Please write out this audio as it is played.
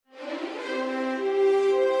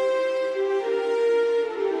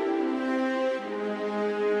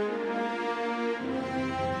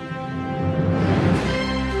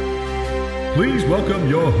Please welcome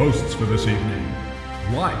your hosts for this evening.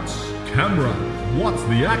 Lights, camera, what's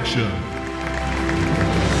the action?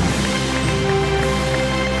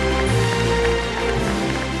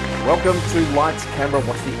 Welcome to Lights, Camera,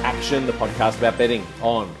 What's the Action, the podcast about betting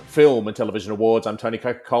on film and television awards. I'm Tony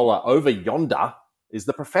Coca-Cola. Over yonder is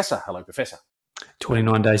the Professor. Hello, Professor.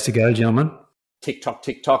 29 days to go, gentlemen.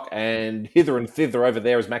 Tick-tock, and hither and thither over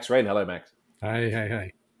there is Max Wren. Hello, Max.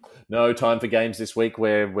 Hey. No time for games this week.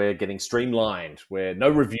 We're getting streamlined. We're no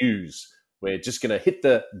reviews. We're just going to hit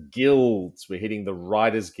the guilds. We're hitting the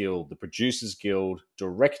Writers Guild, the Producers Guild,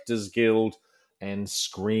 Directors Guild, and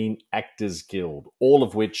Screen Actors Guild, all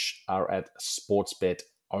of which are at Sportsbet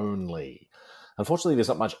only. Unfortunately, there's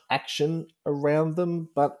not much action around them,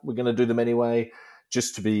 but we're going to do them anyway,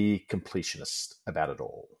 just to be completionist about it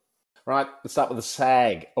all. Right, let's start with the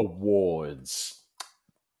SAG Awards.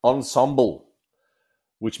 Ensemble,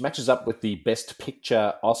 which matches up with the Best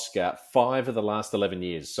Picture Oscar 5 of the last 11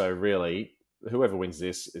 years. So really, whoever wins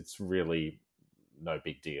this, it's really no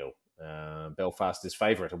big deal. Belfast is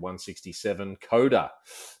favourite at 167. Coda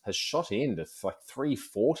has shot in to like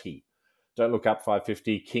 340. Don't Look Up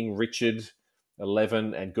 550. King Richard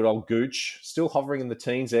 11, and good old Gooch still hovering in the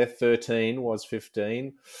teens there. 13 was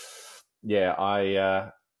 15.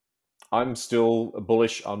 Yeah, I'm still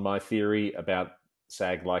bullish on my theory about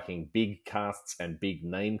SAG liking big casts and big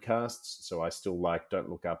name casts. So I still like Don't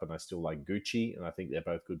Look Up and I still like Gucci, and I think they're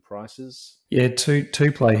both good prices. Yeah, two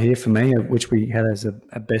play here for me, which we had as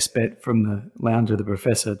a best bet from the Lounge of the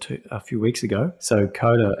Professor a few weeks ago. So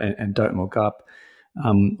Coda and Don't Look Up.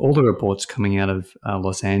 All the reports coming out of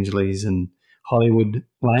Los Angeles and Hollywood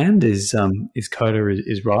land is Coda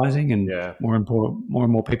is rising, and more and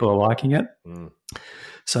more people are liking it.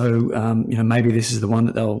 So maybe this is the one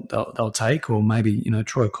that they'll take, or maybe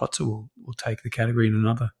Troy Kotzer will take the category in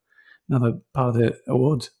another part of the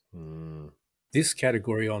awards. This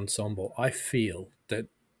category ensemble, I feel that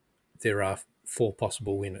there are 4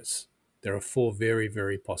 possible winners. There are 4 very,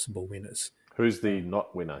 very possible winners. Who's the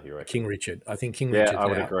not winner, you reckon? King Richard. I think King Richard's I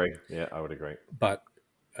would out. agree. Yeah, I would agree. But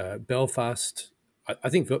Belfast, I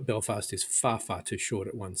think Belfast is far, far too short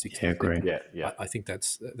at 160. Yeah, agree. Yeah. I think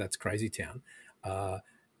that's crazy town.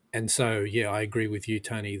 And so, I agree with you,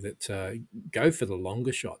 Tony, that go for the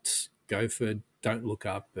longer shots. Go for Don't Look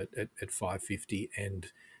Up at 550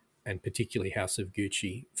 and particularly House of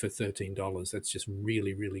Gucci for $13. That's just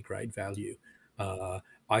really, really great value.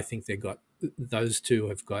 I think those two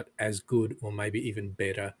have got as good or maybe even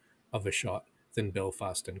better of a shot than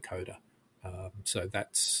Belfast and Coda. So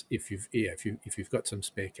that's if you've got some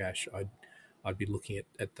spare cash, I'd be looking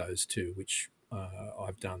at those two, which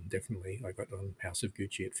I've done definitely. I got on House of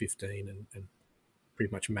Gucci at 15 and pretty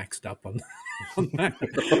much maxed up on that.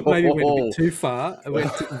 Maybe went a bit too far. I went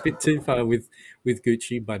a bit too far with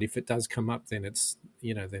Gucci, but if it does come up, then it's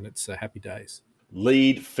happy days.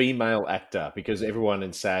 Lead female actor, because everyone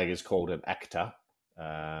in SAG is called an actor.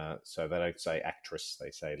 So they don't say actress,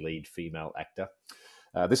 they say lead female actor.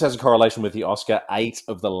 This has a correlation with the Oscar 8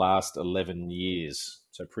 of the last 11 years.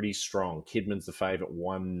 So pretty strong. Kidman's the favourite,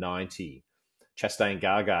 190. Chastain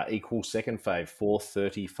Gaga equal second fave,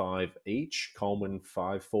 435 each. Coleman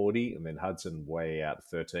 540, and then Hudson way out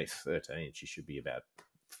 13. She should be about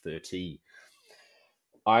 30.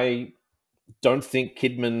 I don't think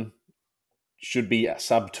Kidman should be a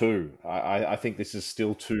sub 2. I think this is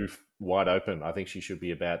still too wide open. I think she should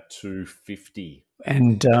be about 250.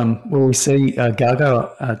 And will we see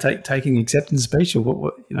Gaga taking the acceptance speech, or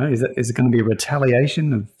what? Is it going to be a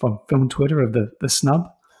retaliation from film Twitter of the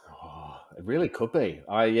snub? It really could be.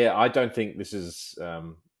 I don't think this is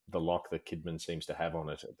the lock that Kidman seems to have on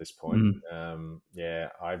it at this point.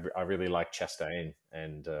 I really like Chastain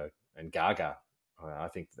and Gaga. I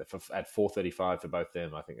think that at 435 for both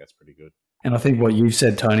them, I think that's pretty good. And I think what you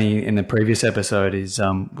said, Tony, in the previous episode is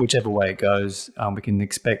whichever way it goes, we can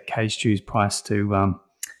expect K-Stew's price to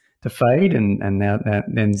fade, and now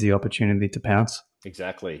then's the opportunity to pounce.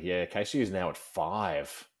 Exactly. Yeah, K-Stew is now at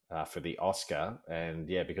 5. For the Oscar, and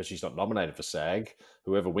because she's not nominated for SAG,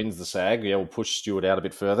 whoever wins the SAG, will push Stewart out a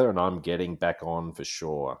bit further, and I'm getting back on for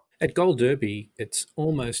sure. At Gold Derby, it's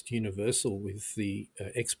almost universal with the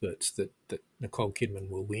experts that Nicole Kidman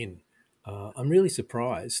will win. I'm really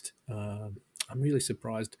surprised.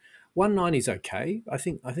 190 is okay. I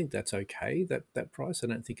think that's okay. That price. I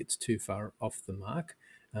don't think it's too far off the mark.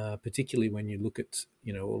 Particularly when you look at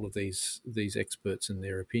all of these experts and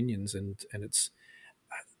their opinions, and it's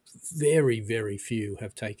very, very few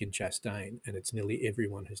have taken Chastain, and it's nearly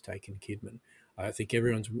everyone has taken Kidman. I think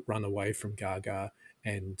everyone's run away from Gaga,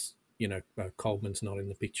 and Coleman's not in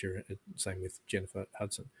the picture. Same with Jennifer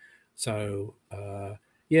Hudson. So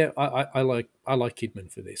Yeah, I like Kidman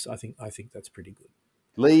for this. I think that's pretty good.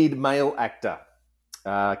 Lead male actor.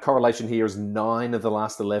 Correlation here is 9 of the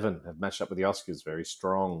last 11 have matched up with the Oscars. Very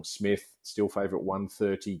strong. Smith, still favourite,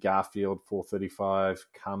 130. Garfield, 435.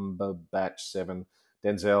 Cumberbatch, 7.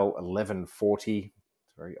 Denzel, 1140.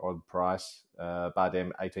 Very odd price.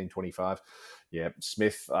 Bardem, 1825. Yeah,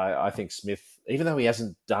 Smith, I think Smith, even though he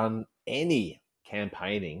hasn't done any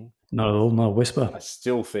campaigning, Not at all, not a whisper. I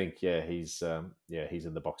still think, he's in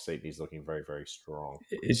the box seat and he's looking very, very strong.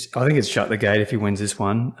 I think it's shut the gate if he wins this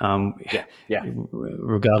one. Yeah.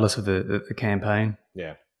 Regardless of the campaign.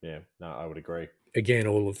 Yeah. No, I would agree. Again,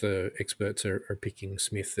 all of the experts are picking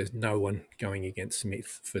Smith. There's no one going against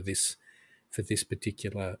Smith for this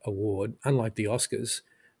particular award. Unlike the Oscars,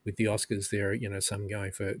 with the Oscars, there are some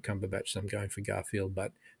going for Cumberbatch, some going for Garfield,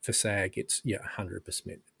 but for SAG, it's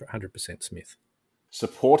 100% Smith.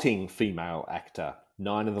 Supporting female actor.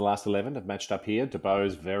 9 of the last 11 have matched up here.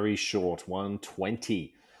 DeBose, very short,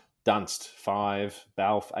 120. Dunst, 5.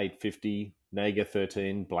 Balfe, 850. Nager,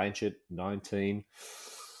 13. Blanchett, 19.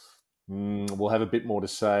 We'll have a bit more to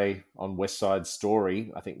say on West Side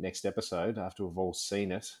Story, I think, next episode, after we've all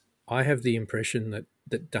seen it. I have the impression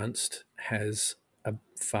that Dunst has a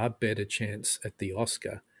far better chance at the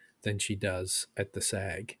Oscar than she does at the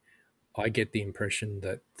SAG. I get the impression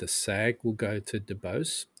that the SAG will go to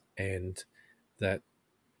DeBose and that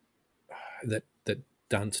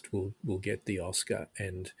Dunst will get the Oscar,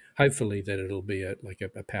 and hopefully that it'll be a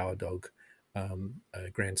Power Dog a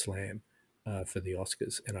Grand Slam for the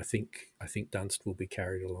Oscars. And I think Dunst will be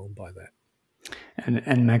carried along by that.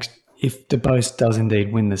 And Max, if DeBose does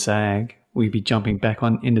indeed win the SAG, will you be jumping back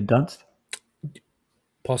into Dunst?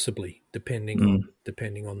 Possibly, depending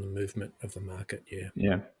on the movement of the market.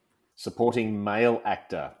 Yeah. Supporting male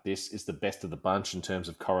actor. This is the best of the bunch in terms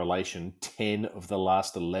of correlation. 10 of the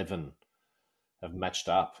last 11 have matched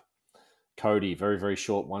up. Cody, very, very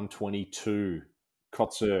short, 122.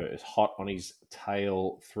 Kotzer is hot on his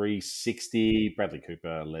tail, 360. Bradley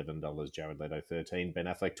Cooper, $11. Jared Leto, 13. Ben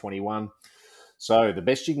Affleck, 21. So the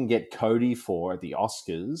best you can get Cody for at the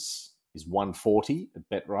Oscars is 140 at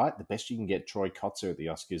BetRight. The best you can get Troy Kotzer at the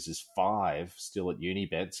Oscars is 5, still at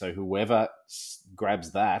Unibet. So whoever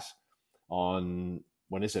grabs that on,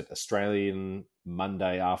 when is it, Australian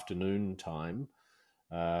Monday afternoon time,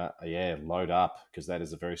 load up, because that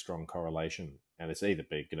is a very strong correlation. And it's either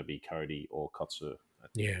going to be Cody or Kotzer.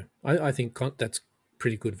 Yeah, I think that's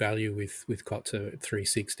pretty good value with Kotzer at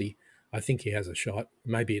 360. I think he has a shot.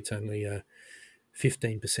 Maybe it's only a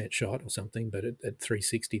 15% shot or something, but at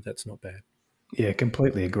 360, that's not bad. Yeah,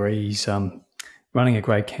 completely agree. He's running a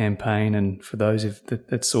great campaign, and for those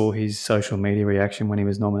that saw his social media reaction when he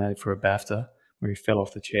was nominated for a BAFTA, where he fell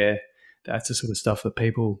off the chair, that's the sort of stuff that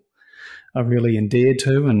people are really endeared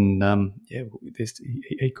to, and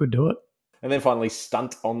he could do it. And then finally,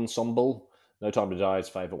 Stunt Ensemble. No Time to Die is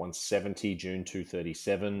favourite, 170, June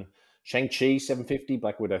 237. Shang-Chi, 750,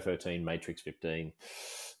 Black Widow, 13, Matrix, 15.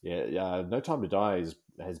 Yeah, No Time to Die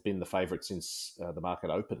has been the favourite since the market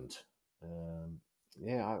opened.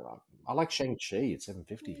 I like Shang-Chi at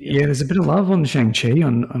 750. Yeah, there's a bit of love on Shang-Chi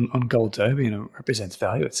on Gold Derby, and it represents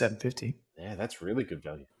value at 750. Yeah, that's really good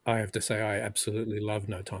value. I have to say, I absolutely love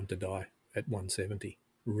No Time to Die at 170.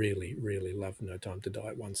 Really, really love No Time to Die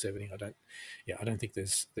at 170. I don't think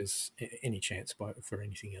there's any chance for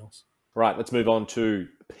anything else. Right, let's move on to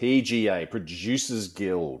PGA, Producers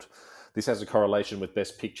Guild. This has a correlation with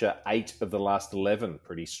Best Picture, 8 of the last 11,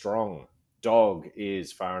 pretty strong. Dog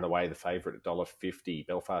is far and away the favourite at $1.50.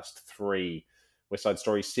 Belfast, 3. West Side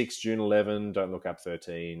Story, 6. June 11. Don't Look Up,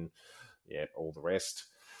 13. Yeah, all the rest.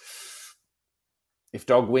 If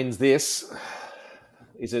Dog wins this,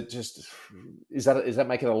 is that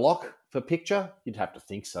making a lock for picture? You'd have to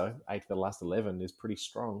think so. 8 of the last 11 is pretty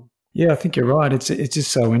strong. Yeah, I think you're right. It's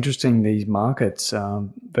just so interesting, these markets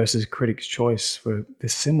versus Critics' Choice for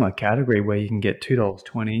this similar category where you can get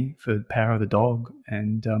 $2.20 for Power of the Dog,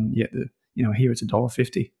 and yet here it's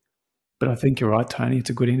 $1.50. But I think you're right, Tony. It's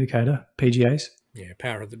a good indicator. PGAs. Yeah,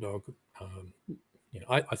 Power of the Dog.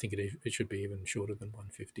 I think it should be even shorter than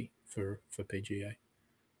 150 for PGA.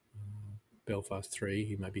 Belfast 3,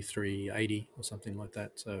 he may be 380 or something like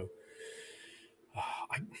that. So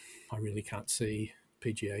I really can't see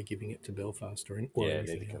PGA giving it to Belfast or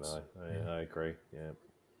anything else. I agree. Yeah.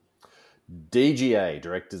 DGA,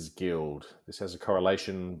 Directors Guild. This has a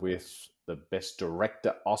correlation with the Best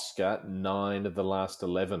Director Oscar, 9 of the last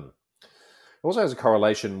 11. It also has a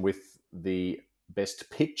correlation with the Best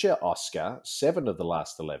Picture Oscar, 7 of the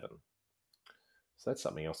last 11. So that's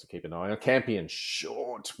something else to keep an eye on. Campion,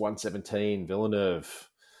 short, 117. Villeneuve,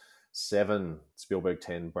 7, Spielberg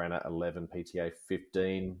 10, Branagh 11, PTA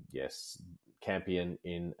 15. Yes, Campion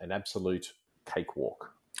in an absolute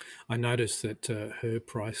cakewalk. I noticed that her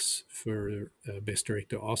price for Best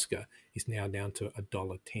Director Oscar is now down to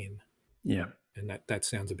 $1.10. Yeah. And that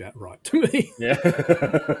sounds about right to me. Yeah.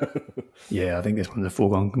 Yeah, I think this one's a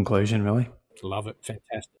foregone conclusion, really. Love it.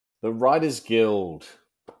 Fantastic. The Writers Guild.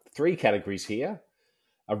 3 categories here.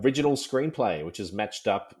 Original screenplay, which is matched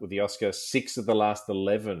up with the Oscar 6 of the last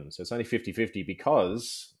 11. So it's only 50-50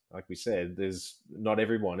 because, like we said, there's not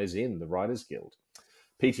everyone is in the Writers Guild.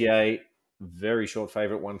 PTA, very short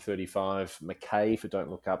favourite, 135. McKay for Don't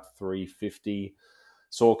Look Up, 350.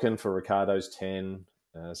 Sorkin for Ricardo's 10.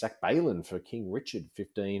 Zach Baylin for King Richard,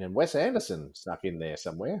 15. And Wes Anderson snuck in there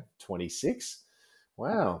somewhere, 26.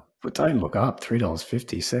 Wow. But Don't Look Up,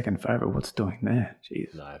 $3.50, second favourite. What's doing there?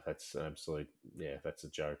 Jeez. No, that's an absolute, that's a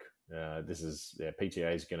joke.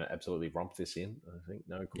 PTA is going to absolutely romp this in, I think,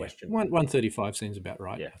 no question. 135 seems about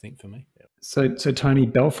right, I think, for me. Yeah. So Tony,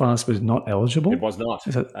 Belfast was not eligible? It was not.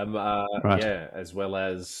 Right. Yeah, as well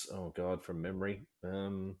as, oh God, from memory,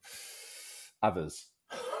 others.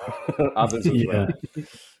 Others as well.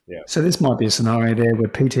 Yeah. So this might be a scenario there where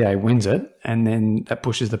PTA wins it, and then that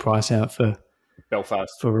pushes the price out for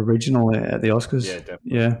Belfast for original at the Oscars. Yeah,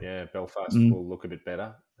 definitely. Yeah, Belfast will look a bit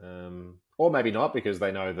better, or maybe not because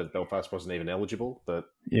they know that Belfast wasn't even eligible. But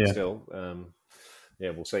still,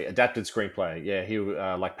 we'll see. Adapted screenplay. Yeah, he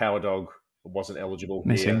like Power Dog wasn't eligible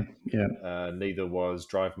Missing. here. Yeah, neither was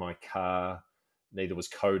Drive My Car. Neither was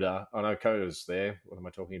Coda. Oh, no, Coda's there. What am I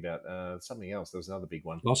talking about? Something else. There was another big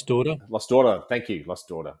one. Lost Daughter. Lost Daughter. Thank you. Lost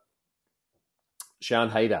Daughter. Sian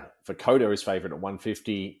Heder for Coda is favourite at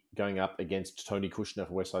 150, going up against Tony Kushner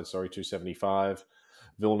for West Side Story, 275.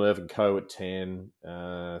 Villeneuve and Co. at 10.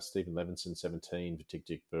 Stephen Levinson, 17 for Tick,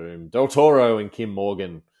 Tick, Boom. Del Toro and Kim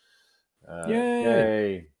Morgan.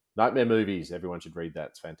 Yay. Nightmare Movies. Everyone should read that.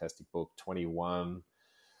 It's a fantastic book. 21.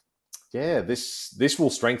 Yeah, this will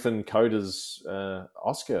strengthen Coda's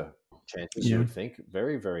Oscar chances, you would think,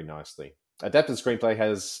 very, very nicely. Adapted screenplay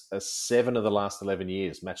has a 7 of the last 11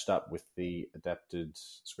 years matched up with the adapted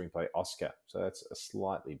screenplay Oscar, so that's a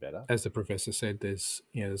slightly better. As the professor said, there's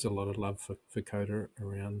a lot of love for Coda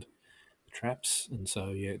around Traps, and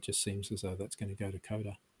so it just seems as though that's going to go to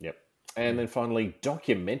Coda. Yep. And then finally,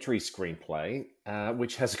 documentary screenplay,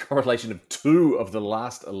 which has a correlation of 2 of the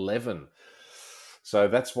last 11. So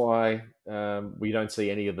that's why we don't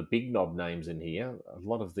see any of the big knob names in here. A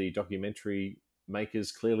lot of the documentary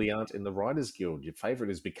makers clearly aren't in the Writers Guild. Your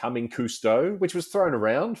favourite is Becoming Cousteau, which was thrown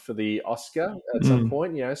around for the Oscar at some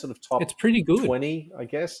point, sort of top it's pretty good. 20, I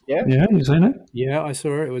guess. Yeah, you seen it? Yeah, I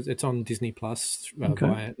saw it. It's on Disney Plus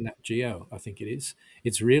via Nat Geo, I think it is.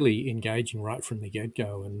 It's really engaging right from the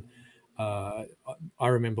get-go. And I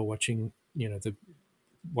remember watching, the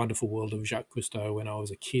Wonderful World of Jacques Cousteau when I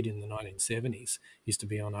was a kid in the 1970s. Used to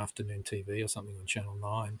be on afternoon TV or something on Channel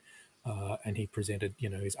 9, and he presented,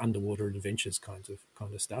 his underwater adventures kind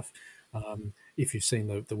of stuff. If you've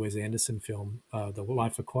seen the Wes Anderson film, The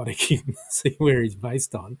Life Aquatic, you can see where he's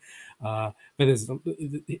based on. But there's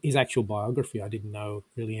his actual biography. I didn't know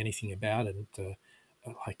really anything about it. And,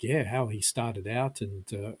 how he started out and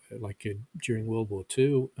during World War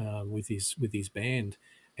II with his band.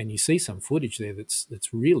 And you see some footage there that's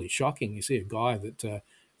really shocking. You see a guy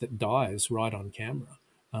that dies right on camera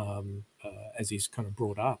as he's kind of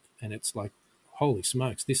brought up, and it's like, holy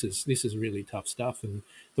smokes, this is really tough stuff. And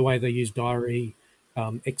the way they use diary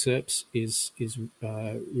excerpts is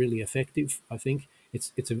really effective. I think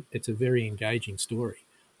it's a very engaging story.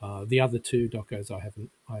 The other 2 docos I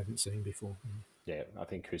haven't seen before. Yeah, I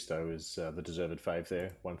think Cousteau is the deserved fave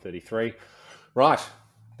there, 133. Right,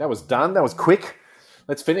 that was done. That was quick.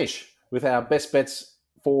 Let's finish with our best bets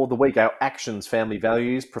for the week, our actions, family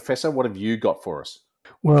values. Professor, what have you got for us?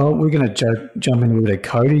 Well, we're going to jump into a bit of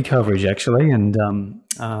Cody coverage, actually, and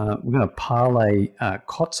we're going to parlay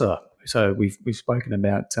Kotzer. So we've spoken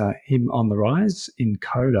about him on the rise in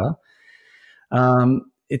Coda.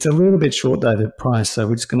 It's a little bit short, though, the price, so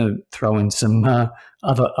we're just going to throw in some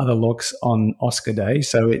other locks on Oscar Day.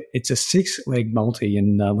 So it's a 6-leg multi,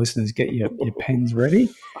 and listeners, get your pens ready.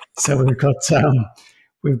 So we've got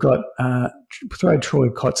throw Troy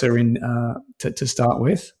Kotzer in to start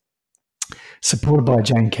with, supported by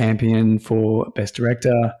Jane Campion for Best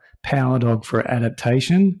Director, Power Dog for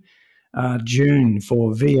Adaptation, June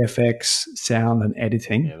for VFX, Sound and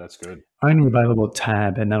Editing. Yeah, that's good. Only available at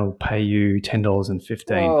Tab, and that'll pay you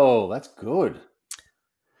 $10.15. Oh, that's good.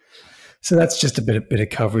 So that's just a bit of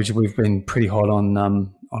coverage. We've been pretty hot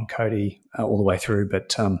on Cody all the way through,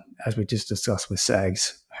 but as we just discussed with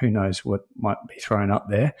SAGs, who knows what might be thrown up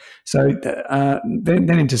there. So then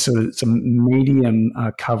into sort of some medium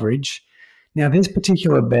coverage. Now, this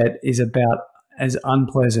particular bet is about as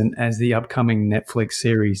unpleasant as the upcoming Netflix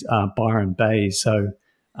series Byron Bay. So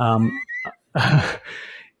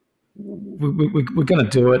we're going to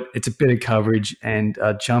do it. It's a bit of coverage, and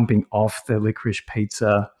jumping off the Licorice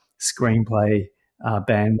Pizza screenplay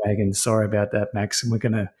bandwagon. Sorry about that, Max. And we're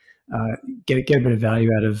going to get a bit of value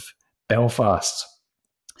out of Belfast.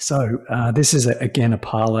 So this is, again, a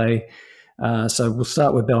parlay. So we'll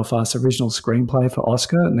start with Belfast's original screenplay for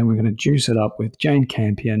Oscar, and then we're going to juice it up with Jane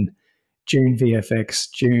Campion, June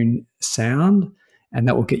VFX, June Sound, and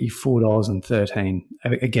that will get you $4.13.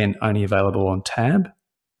 Again, only available on Tab.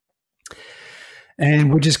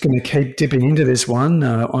 And we're just going to keep dipping into this one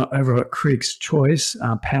over at Critics' Choice.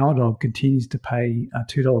 Power Dog continues to pay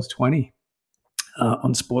 $2.20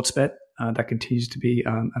 on Sportsbet. That continues to be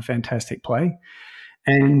a fantastic play.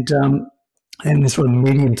 And this sort of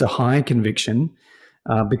medium to high conviction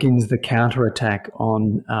begins the counterattack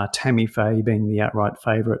on Tammy Faye being the outright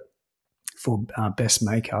favourite for best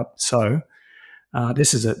makeup. So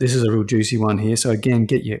this is a real juicy one here. So again,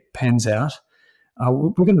 get your pens out.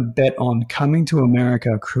 We're going to bet on Coming to America,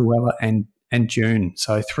 Cruella, and June.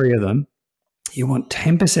 So 3 of them. You want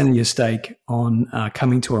 10% of your stake on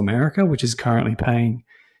Coming to America, which is currently paying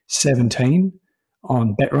 $17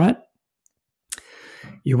 on BetRight.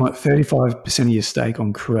 You want 35% of your stake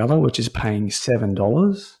on Cruella, which is paying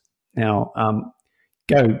 $7. Now,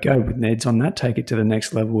 go with Neds on that. Take it to the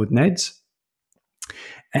next level with Neds.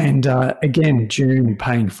 And again, June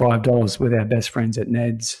paying $5 with our best friends at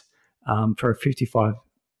Neds for a 55%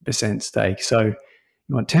 stake. So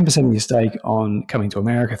you want 10% of your stake on Coming to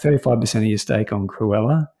America, 35% of your stake on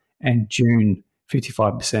Cruella, and June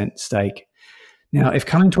 55% stake. Now, if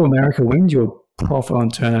Coming to America wins, your profit on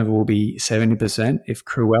turnover will be 70%. If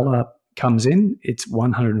Cruella comes in, it's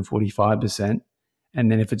 145%.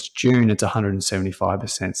 And then if it's June, it's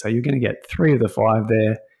 175%. So you're going to get 3 of the 5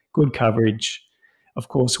 there. Good coverage. Of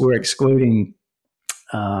course, we're excluding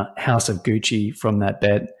House of Gucci from that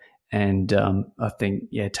bet. And I think,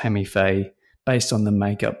 Tammy Faye, based on the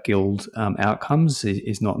Makeup Guild outcomes,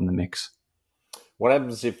 is not in the mix. What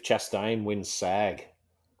happens if Chastain wins SAG?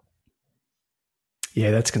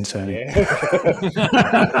 Yeah, that's concerning. Yeah.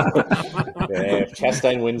 If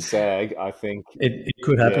Chastain wins SAG, I think it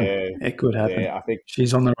could happen. Yeah, it could happen. Yeah, I think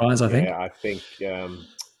she's on the rise. I think. Yeah, I think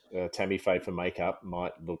Tammy Faye for makeup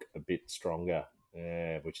might look a bit stronger,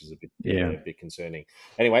 which is a bit concerning.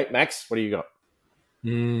 Anyway, Max, what do you got?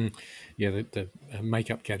 The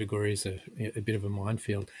makeup category is a bit of a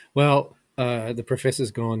minefield. Well, the professor's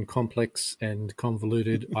gone complex and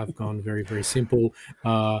convoluted. I've gone very, very simple.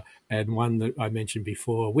 And one that I mentioned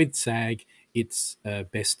before with SAG, it's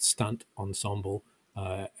best stunt ensemble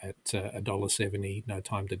at $1.70, No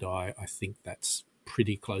Time to Die. I think that's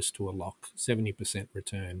pretty close to a lock. 70%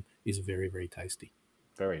 return is very, very tasty.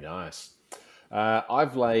 Very nice.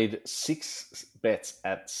 I've laid 6 bets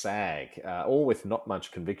at SAG, all with not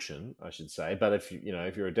much conviction, I should say. But if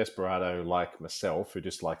you're a desperado like myself who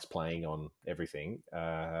just likes playing on everything,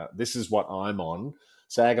 this is what I'm on.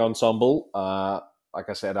 SAG ensemble. Like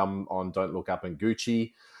I said, I'm on Don't Look Up and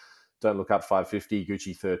Gucci. Don't Look Up 550,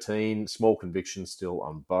 Gucci 13. Small conviction still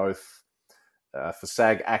on both. For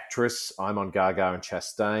SAG actress, I'm on Gaga and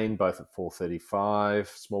Chastain, both at 435.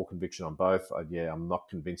 Small conviction on both. I'm not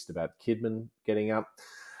convinced about Kidman getting up.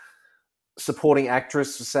 Supporting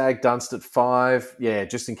actress for SAG, Dunst at 5. Yeah,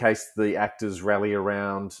 just in case the actors rally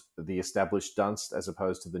around the established Dunst as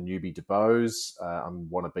opposed to the newbie DeBose. I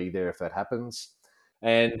want to be there if that happens.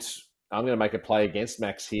 And I'm going to make a play against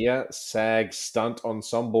Max here. SAG stunt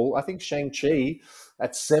ensemble. I think Shang-Chi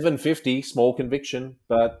at 750, small conviction,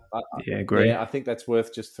 but great. I think that's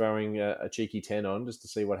worth just throwing a cheeky 10 on just to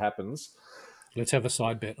see what happens. Let's have a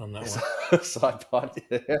side bet on that one. Side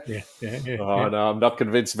bet, yeah. Oh, no, I'm not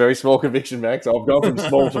convinced. Very small conviction, Max. I've gone from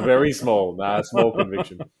small to very small. Nah, small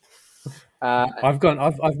conviction. I've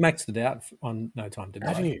maxed it out on No Time to Die.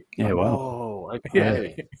 Have you? Yeah, well. Oh,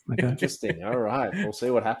 okay. Interesting. All right. We'll see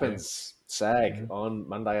what happens. SAG on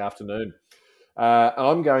Monday afternoon.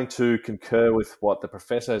 I'm going to concur with what the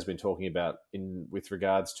professor has been talking about with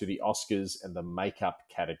regards to the Oscars and the makeup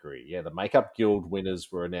category. Yeah, the Makeup Guild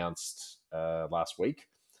winners were announced last week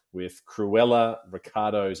with Cruella,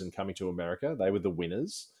 Ricardo's, and Coming to America. They were the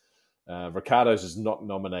winners. Ricardo's is not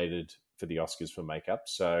nominated for the Oscars for makeup,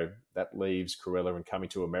 so that leaves Cruella and Coming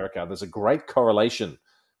to America. There's a great correlation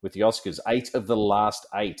with the Oscars. 8 of the last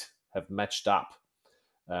 8 have matched up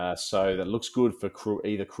So that looks good for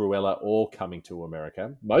either Cruella or Coming to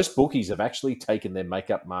America. Most bookies have actually taken their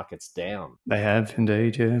makeup markets down. They have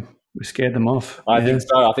indeed, yeah. We scared them off. I think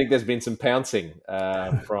so. I think there's been some pouncing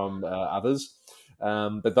from others.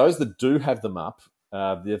 But those that do have them up,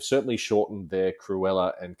 they've certainly shortened their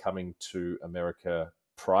Cruella and Coming to America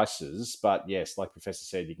prices. But yes, like Professor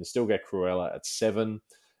said, you can still get Cruella at $7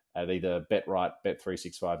 at either BetRight,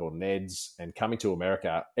 Bet365 or Neds. And Coming to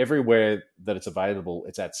America, everywhere that it's available,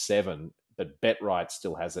 it's at $7, but BetRight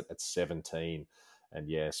still has it at $17. And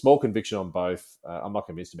yeah, small conviction on both. I'm not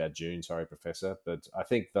convinced about June, sorry, Professor, but I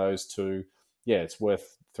think those two, yeah, it's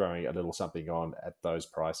worth throwing a little something on at those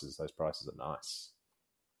prices. Those prices are nice.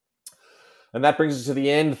 And that brings us to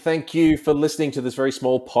the end. Thank you for listening to this very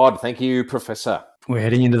small pod. Thank you, Professor. We're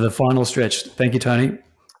heading into the final stretch. Thank you, Tony.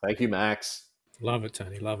 Thank you, Max. Love it,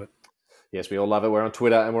 Tony. Love it. Yes, we all love it. We're on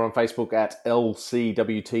Twitter and we're on Facebook at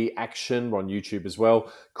LCWT Action. We're on YouTube as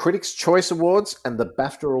well. Critics' Choice Awards and the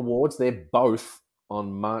BAFTA Awards, they're both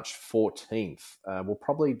on March 14th. We'll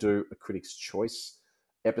probably do a Critics' Choice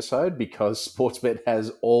episode because Sportsbet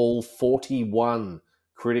has all 41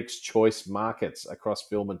 Critics' Choice markets across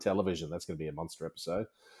film and television. That's going to be a monster episode.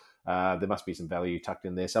 There must be some value tucked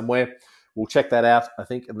in there somewhere. We'll check that out, I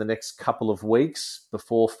think, in the next couple of weeks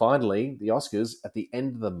before finally the Oscars at the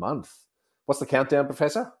end of the month. What's the countdown,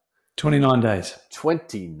 Professor? 29 days.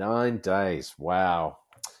 29 days. Wow.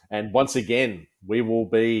 And once again, we will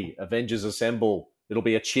be Avengers Assemble. It'll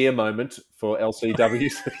be a cheer moment for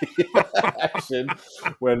LCWC Action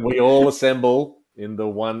when we all assemble in the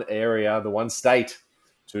one area, the one state,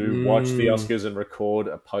 to watch the Oscars and record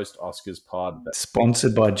a post-Oscars pod.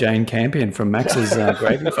 Sponsored by Jane Campion from Max's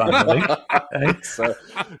Gravy Fund, I think. Hey? So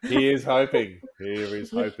here's hoping. Here is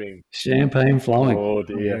hoping. Champagne flowing. Oh,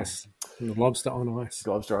 dear. Yes. And the lobster on ice.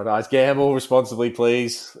 Lobster on ice. Gamble responsibly,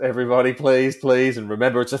 please. Everybody, please, please. And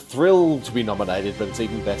remember, it's a thrill to be nominated, but it's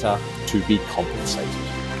even better to be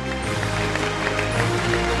compensated.